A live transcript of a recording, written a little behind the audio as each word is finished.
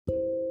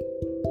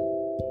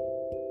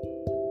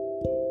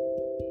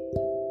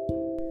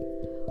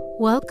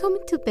Welcome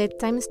to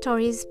Bedtime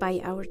Stories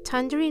by our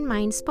Thundering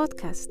Minds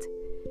podcast.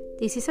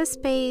 This is a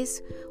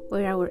space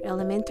where our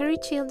elementary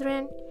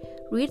children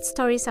read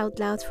stories out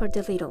loud for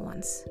the little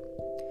ones.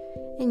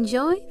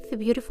 Enjoy the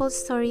beautiful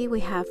story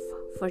we have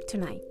for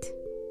tonight.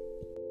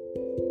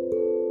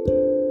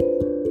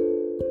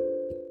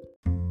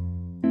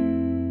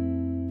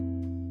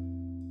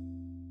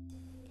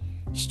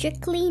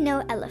 Strictly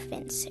No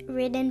Elephants,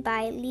 written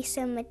by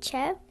Lisa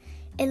Machev,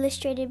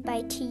 illustrated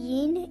by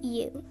Tiyin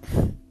Yu.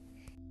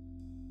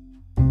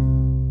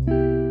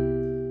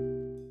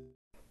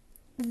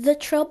 The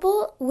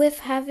trouble with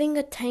having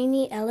a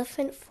tiny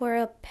elephant for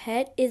a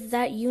pet is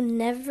that you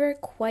never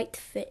quite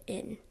fit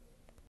in.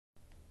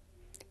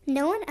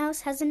 No one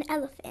else has an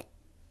elephant.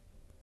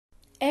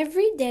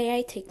 Every day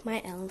I take my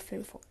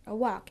elephant for a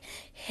walk.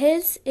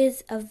 His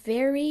is a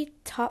very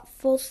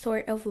thoughtful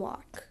sort of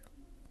walk.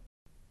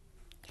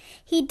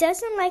 He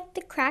doesn't like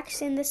the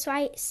cracks in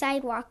the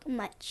sidewalk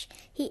much.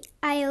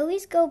 I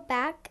always go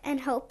back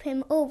and help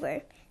him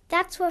over.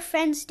 That's what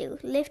friends do,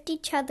 lift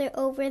each other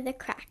over the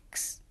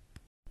cracks.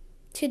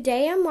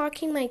 Today I'm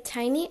walking my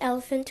tiny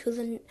elephant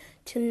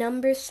to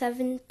number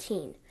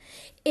 17.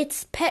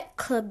 It's Pet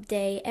Club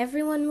Day.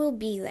 Everyone will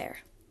be there.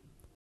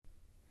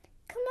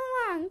 Come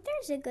along,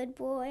 there's a good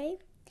boy.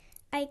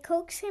 I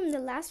coax him the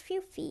last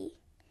few feet.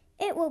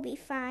 It will be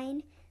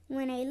fine.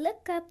 When I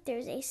look up,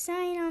 there's a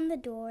sign on the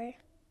door.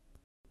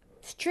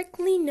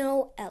 Strictly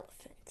no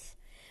elephants.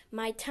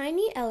 My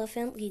tiny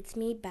elephant leads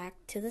me back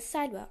to the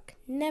sidewalk,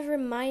 never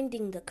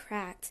minding the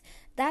cracks.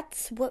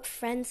 That's what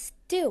friends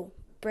do.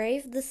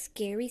 Brave the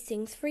scary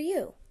things for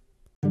you.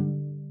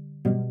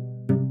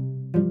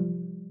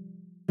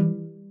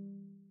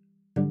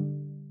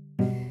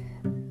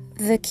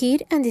 The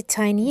kid and the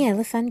tiny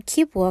elephant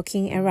keep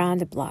walking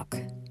around the block.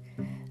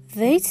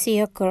 They see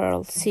a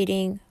girl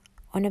sitting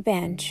on a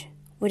bench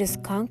with a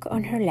skunk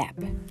on her lap.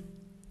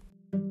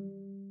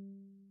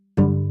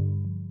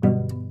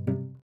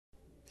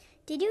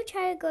 Did you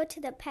try to go to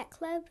the pet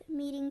club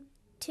meeting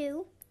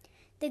too?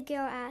 The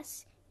girl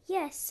asks.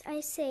 Yes,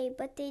 I say,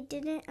 but they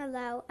didn't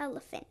allow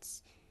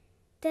elephants.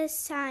 The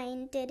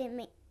sign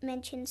didn't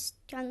mention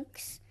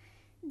skunks.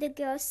 The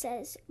girl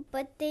says,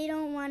 but they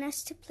don't want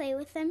us to play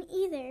with them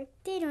either.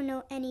 They don't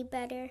know any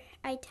better,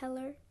 I tell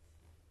her.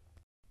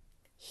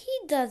 He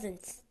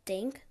doesn't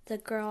stink, the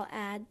girl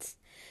adds.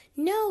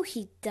 No,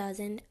 he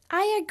doesn't.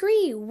 I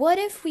agree. What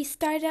if we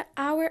started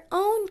our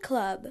own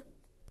club?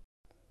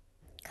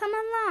 Come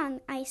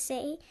along, I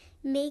say,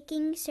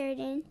 making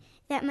certain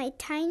that my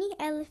tiny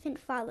elephant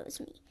follows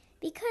me,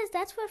 because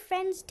that's what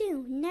friends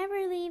do,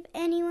 never leave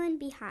anyone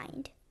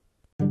behind.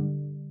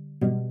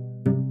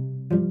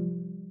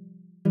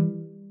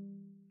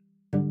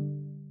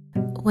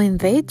 When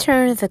they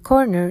turn the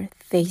corner,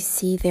 they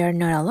see they are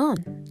not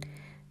alone.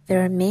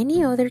 There are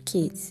many other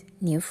kids,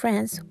 new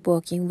friends,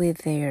 walking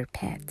with their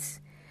pets.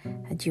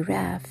 A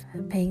giraffe,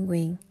 a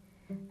penguin,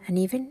 and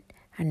even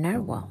a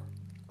narwhal.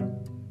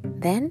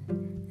 Then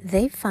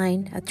they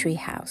find a tree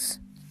house.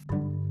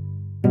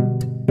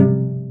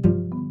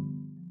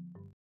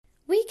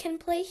 We can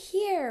play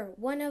here,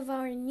 one of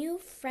our new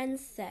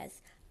friends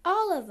says.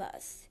 All of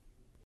us.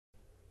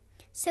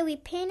 So we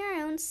paint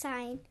our own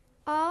sign.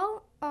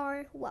 All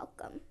are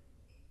welcome.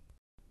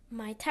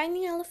 My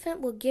tiny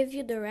elephant will give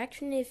you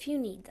direction if you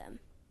need them.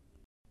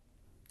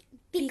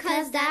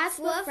 Because that's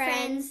what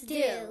friends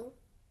do.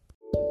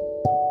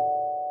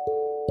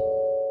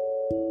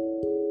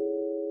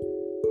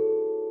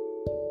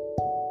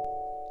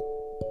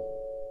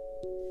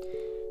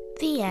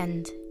 The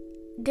end.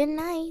 Good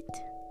night.